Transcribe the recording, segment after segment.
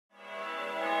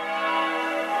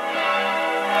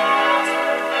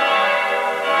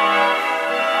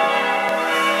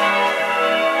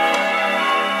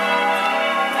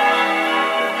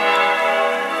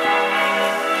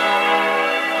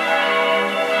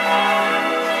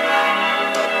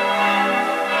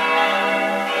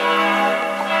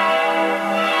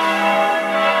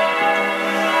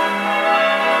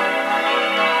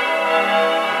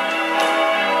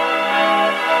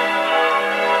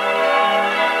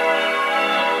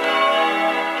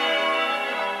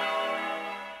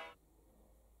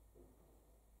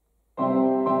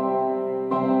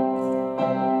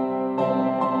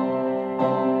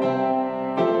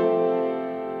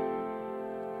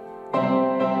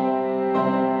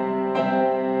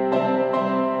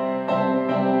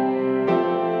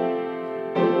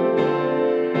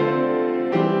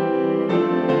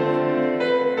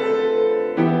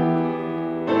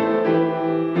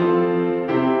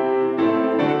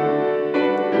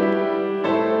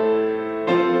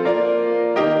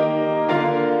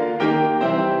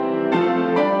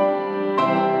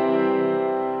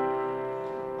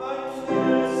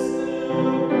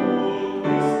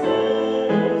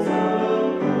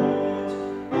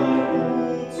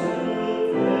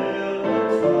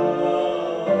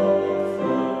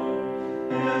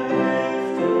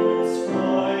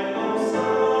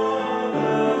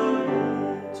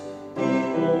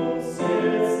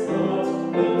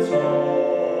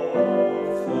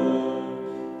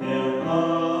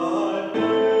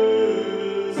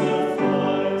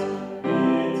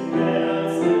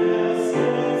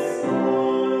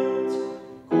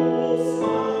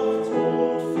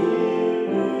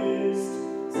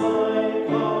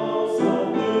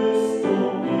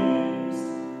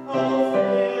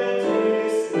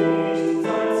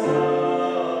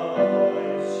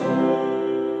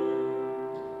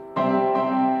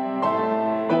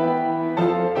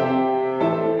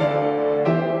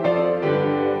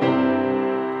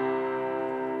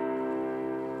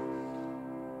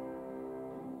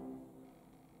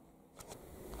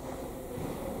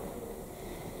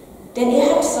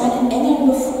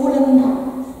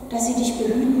sie dich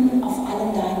behüten auf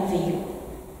allen deinen Wegen.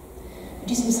 Mit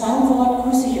diesem Psalmwort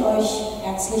grüße ich euch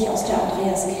herzlich aus der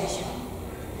Andreaskirche.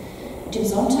 Mit dem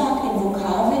Sonntag in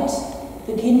Vokavit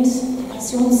beginnt die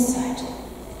Passionszeit.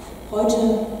 Heute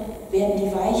werden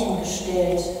die Weichen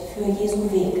gestellt für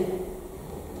Jesu Weg.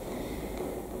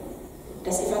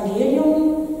 Das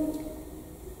Evangelium,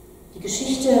 die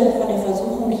Geschichte von der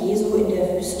Versuchung Jesu in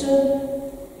der Wüste,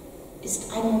 ist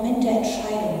ein Moment der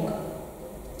Entscheidung.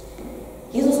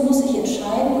 Jesus muss sich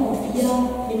entscheiden und wir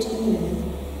mit ihm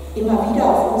immer wieder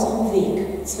auf unserem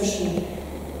Weg zwischen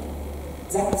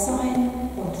Sattsein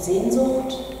und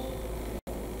Sehnsucht,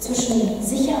 zwischen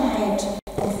Sicherheit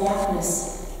und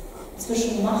Wagnis,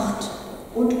 zwischen Macht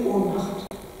und Ohnmacht.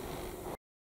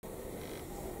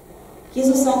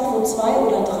 Jesus sagt, wo 2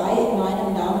 oder 3 in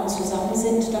meinem Namen zusammen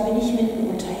sind, da bin ich mitten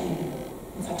unter ihnen.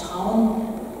 Im Vertrauen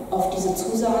auf diese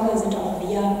Zusage sind auch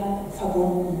wir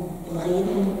verbunden, im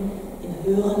Reden,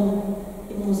 im Hören,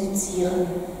 im Musizieren,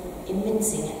 im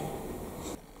Mitsingen.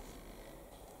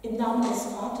 Im Namen des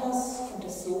Vaters und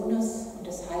des Sohnes und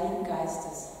des Heiligen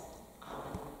Geistes.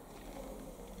 Amen.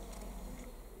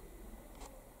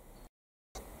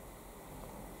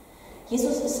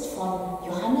 Jesus ist von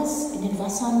Johannes in den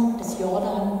Wassern des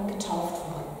Jordan getauft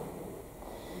worden.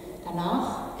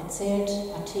 Danach erzählt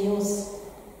Matthäus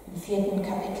im 4.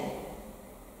 Kapitel.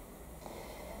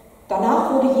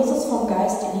 Danach wurde Jesus vom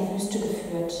Geist in die Wüste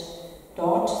geführt.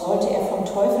 Dort sollte er vom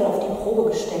Teufel auf die Probe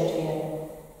gestellt werden.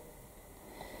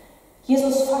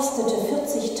 Jesus fastete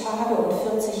 40 Tage und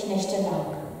 40 Nächte lang.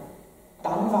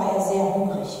 Dann war er sehr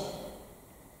hungrig.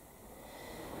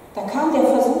 Da kam der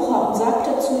Versucher und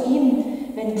sagte zu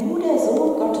ihm, wenn du der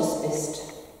Sohn Gottes bist,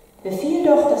 befiehl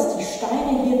doch, dass die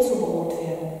Steine hier zu Brot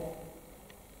werden.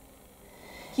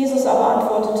 Jesus aber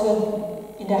antwortete,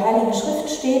 in der Heiligen Schrift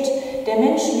steht, der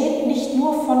Mensch lebt nicht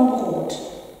nur von Brot,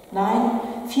 nein,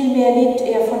 vielmehr lebt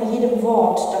er von jedem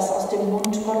Wort, das aus dem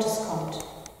Mund Gottes kommt.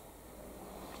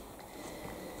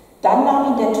 Dann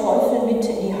nahm ihn der Teufel mit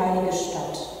in die heilige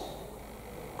Stadt.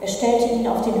 Er stellte ihn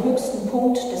auf den höchsten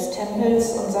Punkt des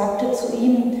Tempels und sagte zu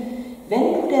ihm,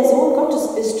 wenn du der Sohn Gottes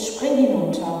bist, spring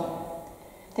hinunter.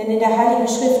 Denn in der Heiligen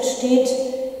Schrift steht,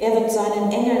 er wird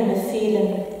seinen Engeln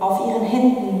befehlen, auf ihren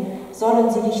Händen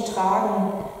sollen sie dich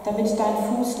tragen, damit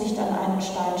dein Fuß nicht an einen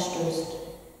Stein stößt.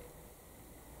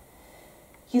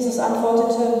 Jesus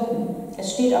antwortete,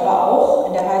 es steht aber auch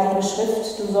in der Heiligen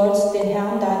Schrift, du sollst den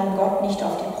Herrn, deinen Gott, nicht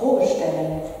auf die Probe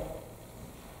stellen.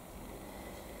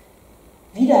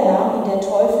 Wieder nahm ihn der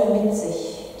Teufel mit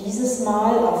sich, dieses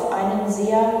Mal auf einen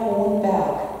sehr hohen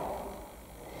Berg.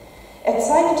 Er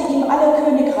zeigte ihm alle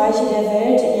Königreiche der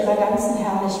Welt in ihrer ganzen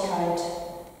Herrlichkeit.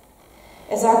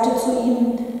 Er sagte zu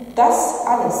ihm, das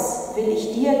alles will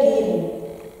ich dir geben,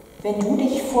 wenn du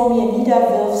dich vor mir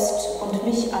niederwirfst und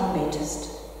mich anbetest.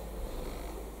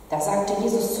 Da sagte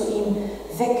Jesus zu ihm,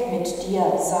 weg mit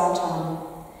dir, Satan,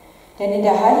 denn in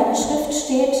der Heiligen Schrift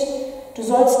steht, du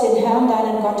sollst den Herrn,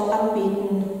 deinen Gott,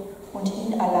 anbeten und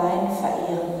ihn allein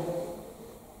verehren.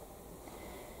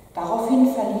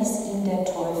 Daraufhin verließ ihn der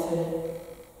Teufel,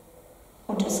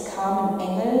 und es kamen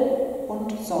Engel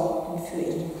und sorgten für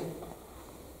ihn.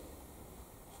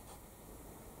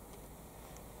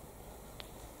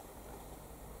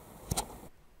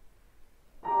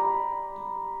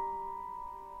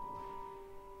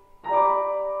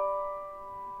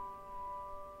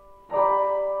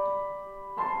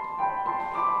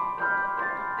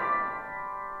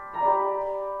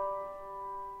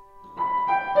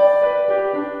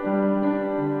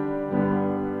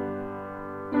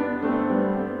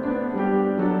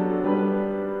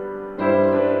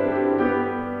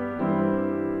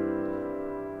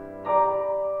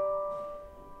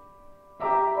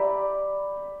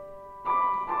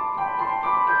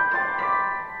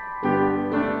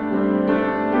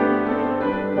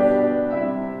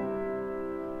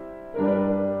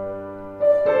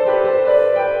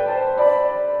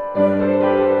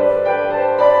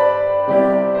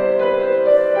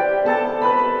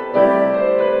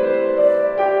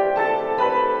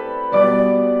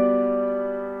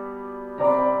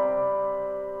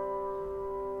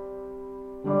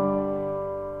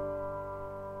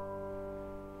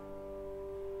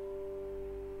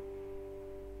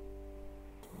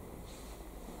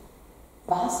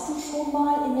 Warst du schon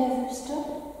mal in der Wüste?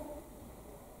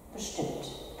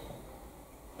 Bestimmt.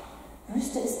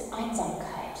 Wüste ist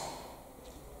Einsamkeit,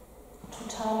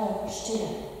 totale Stille,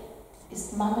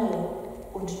 ist Mangel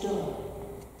und Dürre.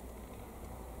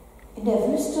 In der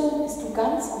Wüste bist du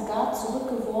ganz und gar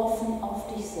zurückgeworfen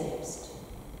auf dich selbst.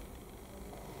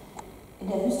 In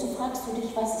der Wüste fragst du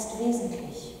dich, was ist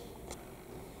wesentlich?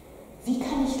 Wie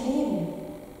kann ich leben?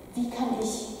 Wie kann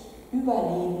ich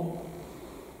überleben,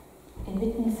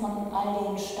 inmitten von all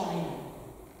den Steinen.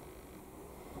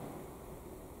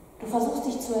 Du versuchst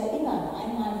dich zu erinnern,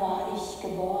 einmal war ich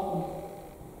geborgen,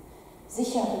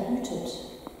 sicher behütet,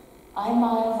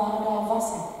 einmal war da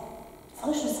Wasser,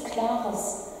 frisches,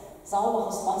 klares,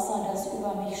 sauberes Wasser, das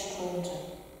über mich strömte.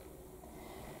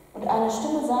 Und eine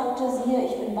Stimme sagte, siehe,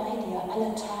 ich bin bei dir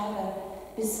alle Tage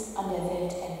bis an der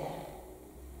Weltende.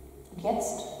 Und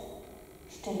jetzt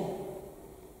Stille,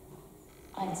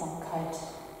 Einsamkeit.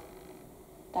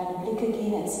 Deine Blicke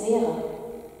gehen ins Leere.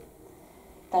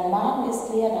 Dein Magen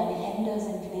ist leer, deine Hände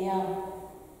sind leer.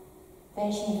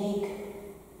 Welchen Weg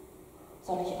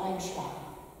soll ich einschlagen?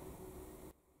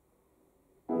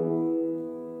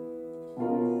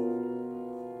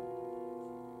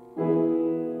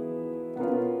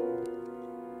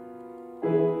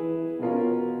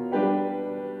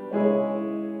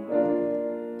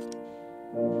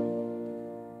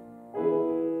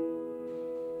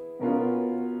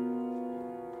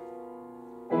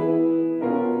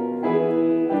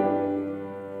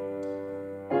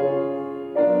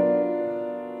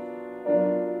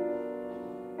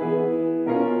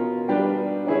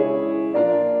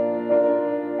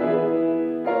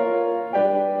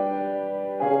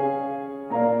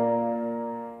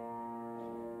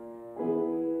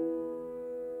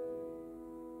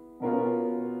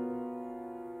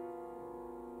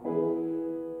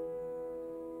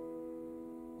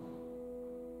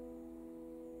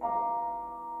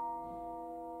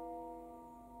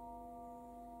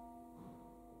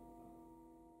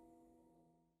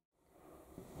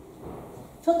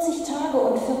 40 Tage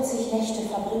und 40 Nächte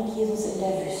verbringt Jesus in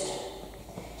der Wüste.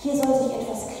 Hier soll sich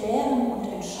etwas klären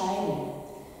und entscheiden.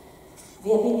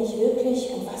 Wer bin ich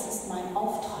wirklich und was ist mein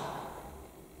Auftrag?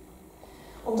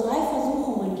 Um 3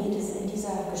 Versuchungen geht es in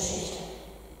dieser Geschichte.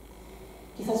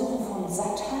 Die Versuchung von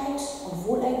Sattheit und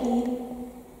Wohlergehen,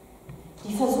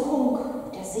 die Versuchung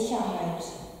der Sicherheit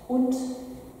und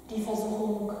die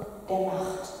Versuchung der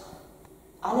Macht.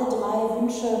 Alle 3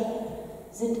 Wünsche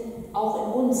sind auch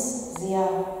in uns sehr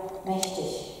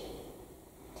mächtig.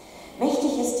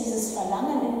 Mächtig ist dieses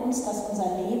Verlangen in uns, dass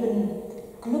unser Leben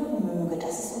glücken möge,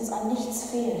 dass es uns an nichts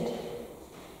fehlt.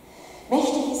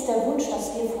 Mächtig ist der Wunsch,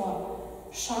 dass wir vor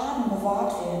Schaden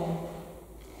bewahrt werden.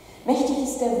 Mächtig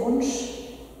ist der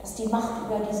Wunsch, dass die Macht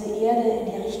über diese Erde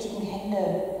in die richtigen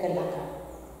Hände gelange.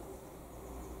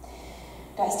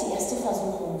 Da ist die erste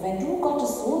Versuchung. Wenn du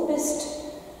Gottes Sohn bist,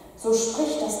 so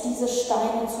sprich, dass diese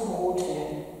Steine zu Brot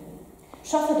werden.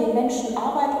 Schaffe den Menschen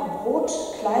Arbeit und Brot,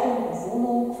 Kleidung und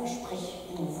Wohnung, versprich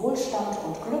ihnen Wohlstand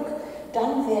und Glück,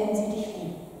 dann werden sie dich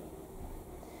lieben.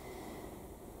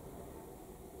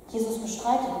 Jesus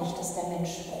bestreitet nicht, dass der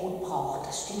Mensch Brot braucht.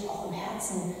 Das steht auch im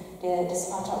Herzen des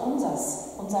Vaterunsers.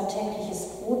 Unser tägliches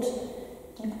Brot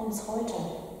gib uns heute.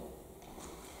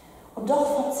 Und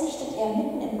doch verzichtet er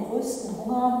mitten im größten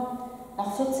Hunger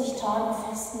nach 40 Tagen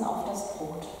Fasten auf das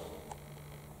Brot.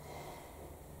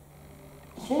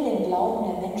 Ich will den Glauben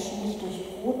der Menschen nicht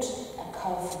durch Brot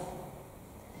erkaufen.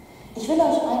 Ich will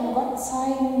euch einen Gott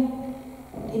zeigen,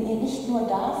 dem ihr nicht nur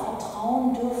da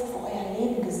vertrauen dürft, wo euer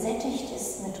Leben gesättigt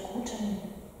ist mit Gutem,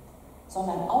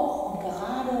 sondern auch und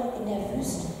gerade in der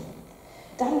Wüste.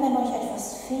 Dann, wenn euch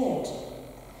etwas fehlt,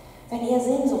 wenn ihr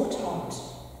Sehnsucht habt,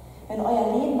 wenn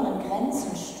euer Leben an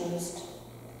Grenzen stößt,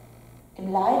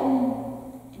 im Leiden,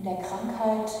 in der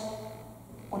Krankheit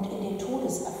und in den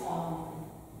Todeserfahrungen.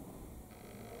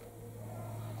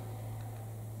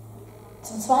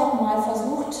 Zum 2. Mal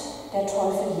versucht der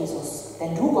Teufel Jesus.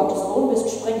 Wenn du Gottes Sohn bist,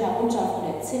 spring herunter von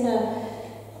der Zinne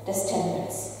des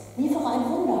Tempels. Liefere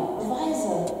ein Wunder,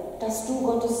 beweise, dass du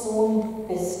Gottes Sohn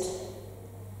bist.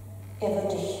 Er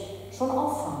wird dich schon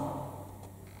auffangen.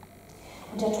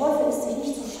 Und der Teufel ist sich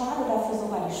nicht zu schade dafür,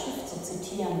 sogar die Schrift zu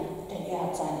zitieren, denn er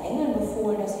hat seinen Engeln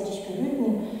befohlen, dass sie dich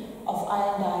behüten auf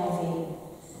allen deinen Wegen.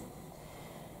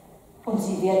 Und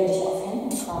sie werden dich auf Händen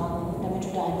tragen, damit du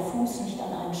deinen Fuß nicht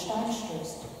an einen Stein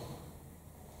stößt.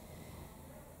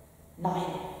 Nein,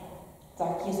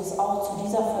 sagt Jesus auch zu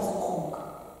dieser Versuchung.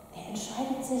 Er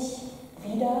entscheidet sich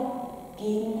wieder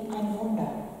gegen ein Wunder.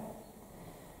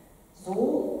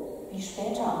 So wie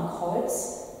später am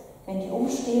Kreuz, wenn die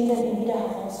Umstehenden ihn wieder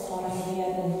herausfordern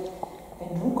werden.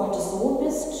 Wenn du Gottes Sohn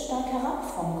bist, steig herab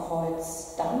vom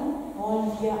Kreuz, dann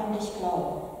wollen wir an dich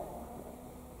glauben.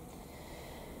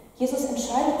 Jesus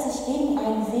entscheidet sich gegen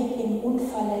einen Weg in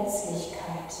Unverletzlichkeit,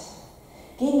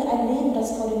 gegen ein Leben,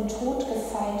 das vor dem Tod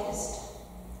gefeit ist.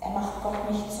 Er macht Gott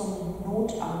nicht zum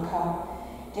Notanker,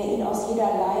 der ihn aus jeder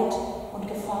leid- und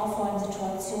gefahrvollen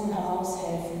Situation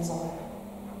heraushelfen soll.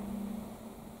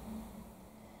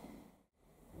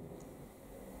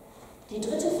 Die 3.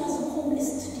 Versuchung Versuchung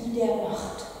ist die der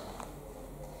Macht.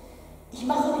 Ich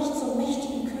mache dich zum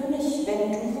mächtigen König,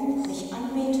 wenn du mich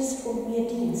anbetest und mir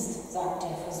dienst, sagt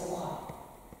der Versucher.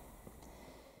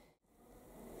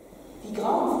 Wie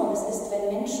grauenvoll es ist,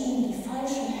 wenn Menschen die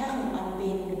falschen Herren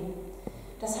anbeten.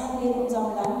 Das haben wir in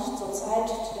unserem Land zur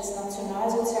Zeit des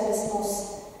Nationalsozialismus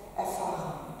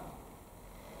erfahren.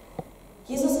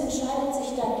 Jesus entscheidet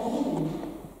sich dagegen,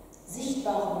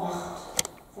 sichtbare Macht,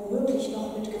 womöglich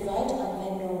noch mit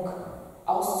Gewaltanwendung,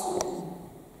 auszuüben.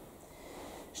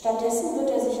 Stattdessen wird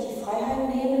er sich die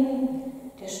Freiheit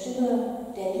nehmen, der Stimme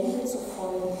der Liebe zu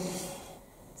folgen,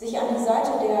 sich an die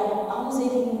Seite der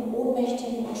armseligen,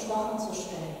 ohnmächtigen und Schwachen zu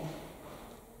stellen.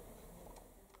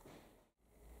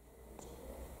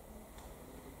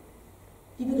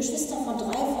 Liebe Geschwister, von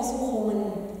 3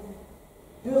 Versuchungen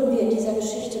hören wir in dieser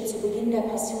Geschichte zu Beginn der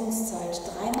Passionszeit.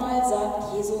 3-mal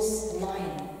sagt Jesus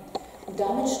Nein. Und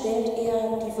damit stellt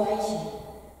er die Weichen.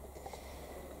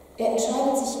 Er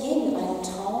entscheidet sich gegen einen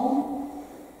Traum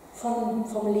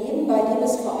vom Leben, bei dem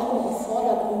es vor allem um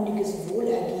vordergründiges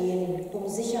Wohlergehen, um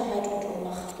Sicherheit und um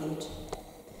Macht geht.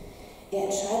 Er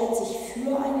entscheidet sich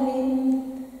für ein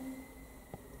Leben,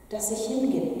 das sich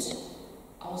hingibt,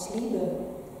 aus Liebe,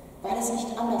 weil es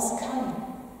nicht anders kann,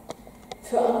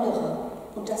 für andere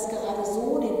und das gerade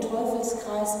so den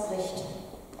Teufelskreis bricht.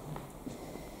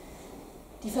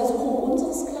 Die Versuchung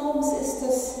unseres Glaubens ist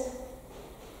es,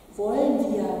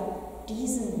 wollen wir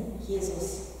diesen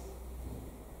Jesus?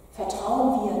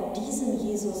 Vertrauen wir diesem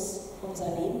Jesus unser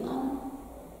Leben an?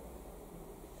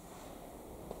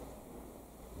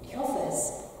 Ich hoffe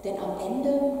es, denn am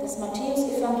Ende des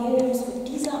Matthäus-Evangeliums wird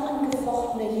dieser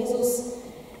angefochtene Jesus,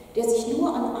 der sich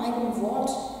nur an einem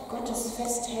Wort Gottes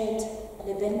festhält,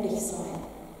 lebendig sein.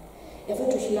 Er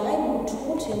wird durch Leiden und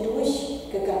Tod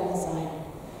hindurchgegangen sein.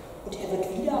 Und er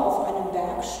wird wieder auf einem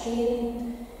Berg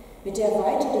stehen, mit der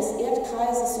Weite des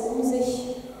Erdkreises um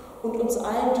sich und uns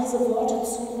allen diese Worte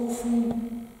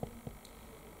zurufen: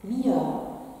 Mir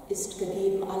ist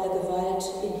gegeben alle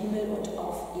Gewalt im Himmel und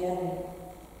auf Erden.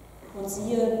 Und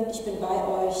siehe, ich bin bei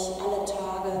euch alle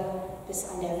Tage bis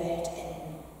an der Weltende.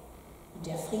 Und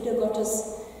der Friede Gottes,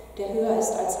 der höher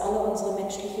ist als alle unsere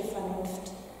menschliche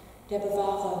Vernunft, der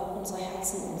bewahre unsere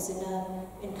Herzen und Sinne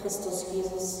in Christus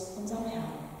Jesus, unserem Herrn.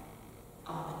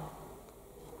 Amen.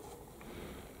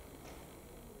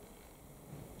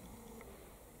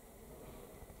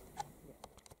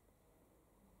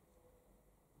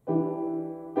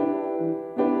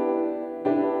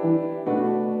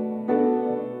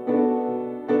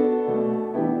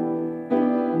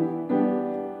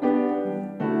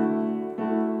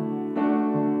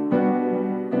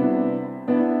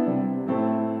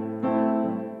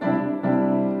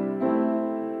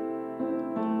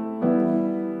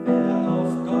 Wer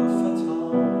auf Gott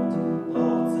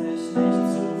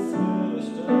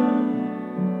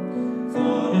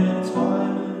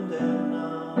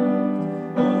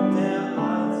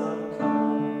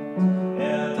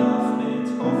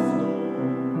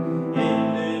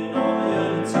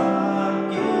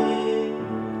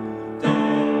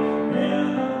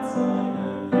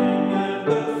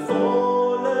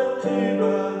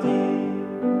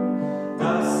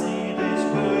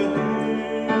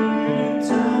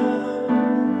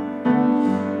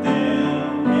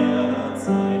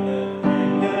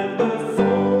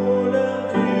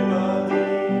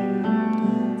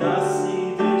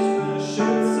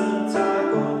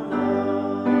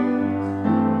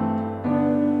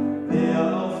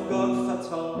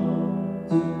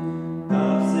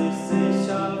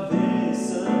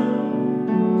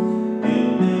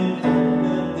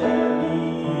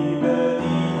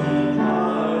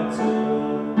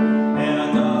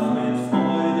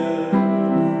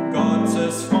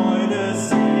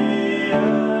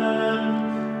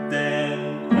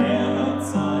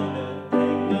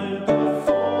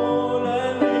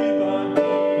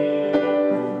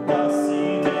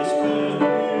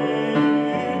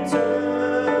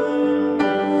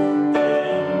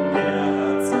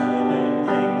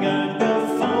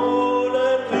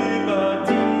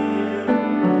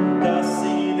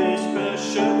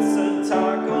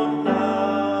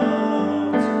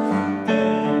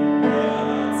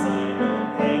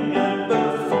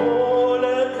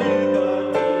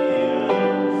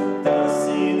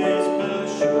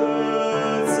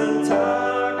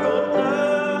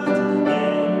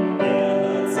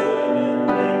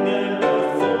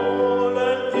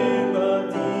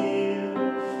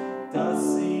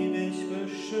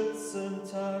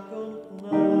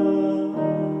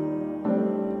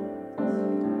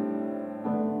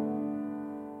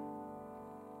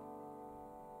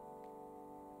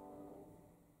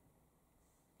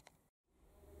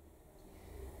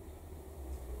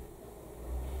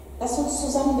Lass uns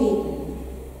zusammen beten.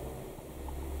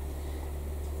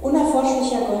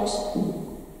 Unerforschlicher Gott,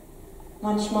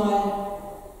 manchmal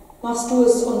machst du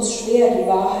es uns schwer, die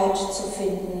Wahrheit zu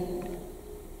finden.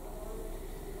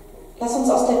 Lass uns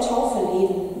aus der Taufe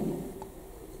leben.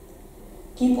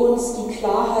 Gib uns die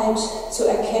Klarheit zu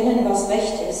erkennen, was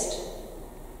recht ist,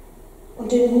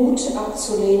 und den Mut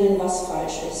abzulehnen, was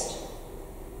falsch ist.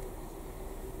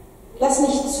 Lass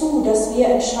nicht zu, dass wir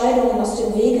Entscheidungen aus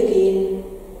dem Wege gehen,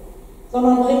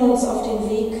 sondern bring uns auf den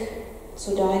Weg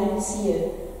zu deinem Ziel.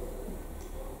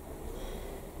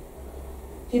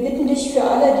 Wir bitten dich für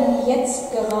alle, die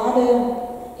jetzt gerade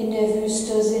in der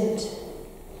Wüste sind,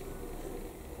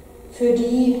 für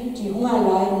die, die Hunger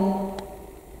leiden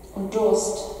und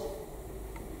Durst,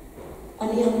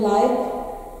 an ihrem Leib,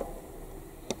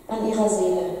 an ihrer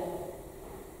Seele.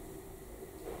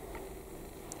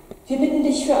 Wir bitten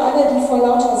dich für alle, die vor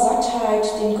lauter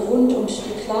Sattheit den Grund und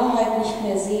die Klarheit nicht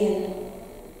mehr sehen,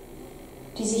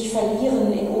 die sich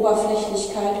verlieren in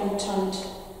Oberflächlichkeit und Tand.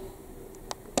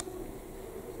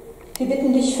 Wir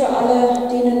bitten dich für alle,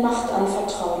 denen Macht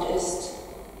anvertraut ist,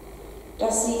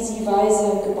 dass sie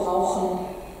weise gebrauchen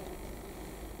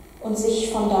und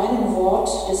sich von deinem Wort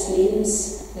des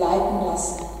Lebens leiten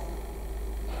lassen.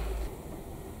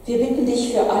 Wir bitten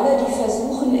dich für alle, die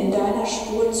versuchen, in deiner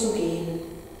Spur zu gehen,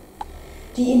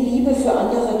 die in Liebe für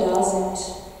andere da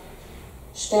sind.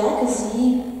 Stärke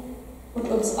sie und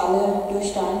uns alle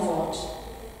durch dein Wort.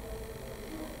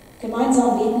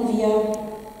 Gemeinsam beten wir: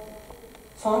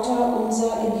 Vater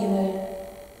unser im Himmel,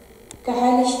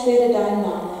 geheiligt werde dein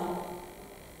Name,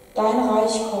 dein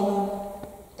Reich komme,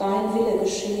 dein Wille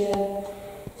geschehe,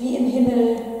 wie im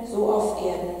Himmel, so auf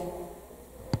Erden.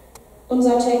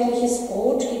 Unser tägliches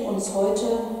Brot gib uns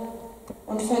heute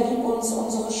und vergib uns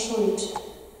unsere Schuld,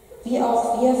 wie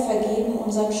auch wir vergeben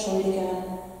unseren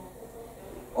Schuldigern.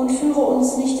 Und führe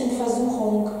uns nicht in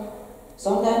Versuchung,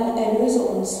 sondern erlöse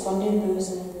uns von dem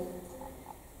Bösen.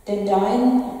 Denn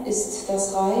dein ist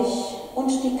das Reich und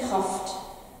die Kraft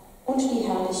und die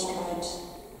Herrlichkeit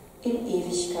in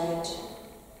Ewigkeit.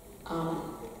 Amen.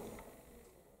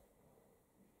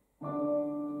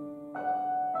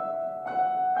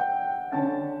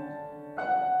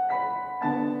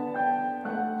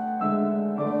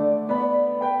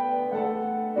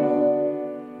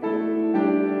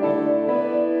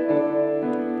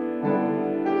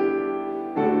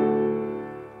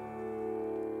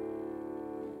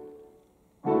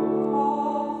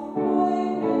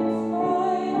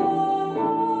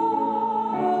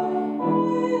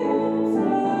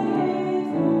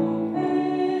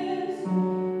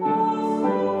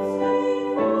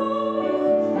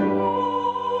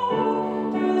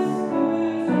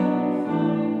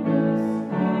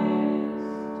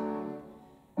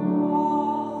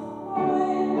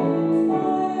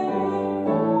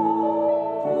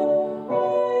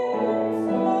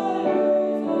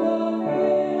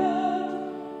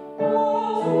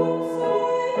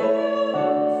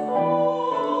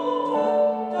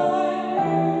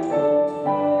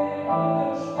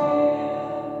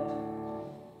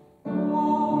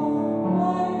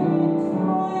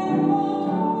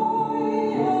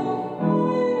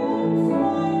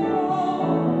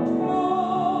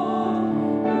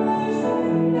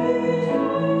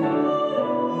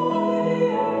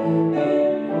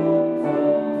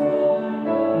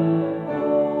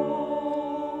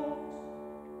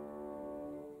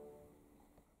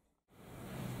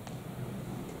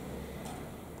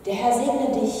 Der Herr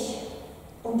segne dich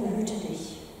und behüte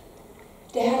dich.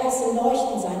 Der Herr lasse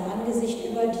leuchten sein Angesicht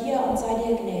über dir und sei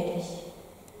dir gnädig.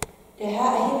 Der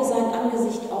Herr erhebe sein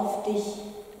Angesicht auf dich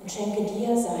und schenke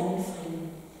dir seinen Frieden.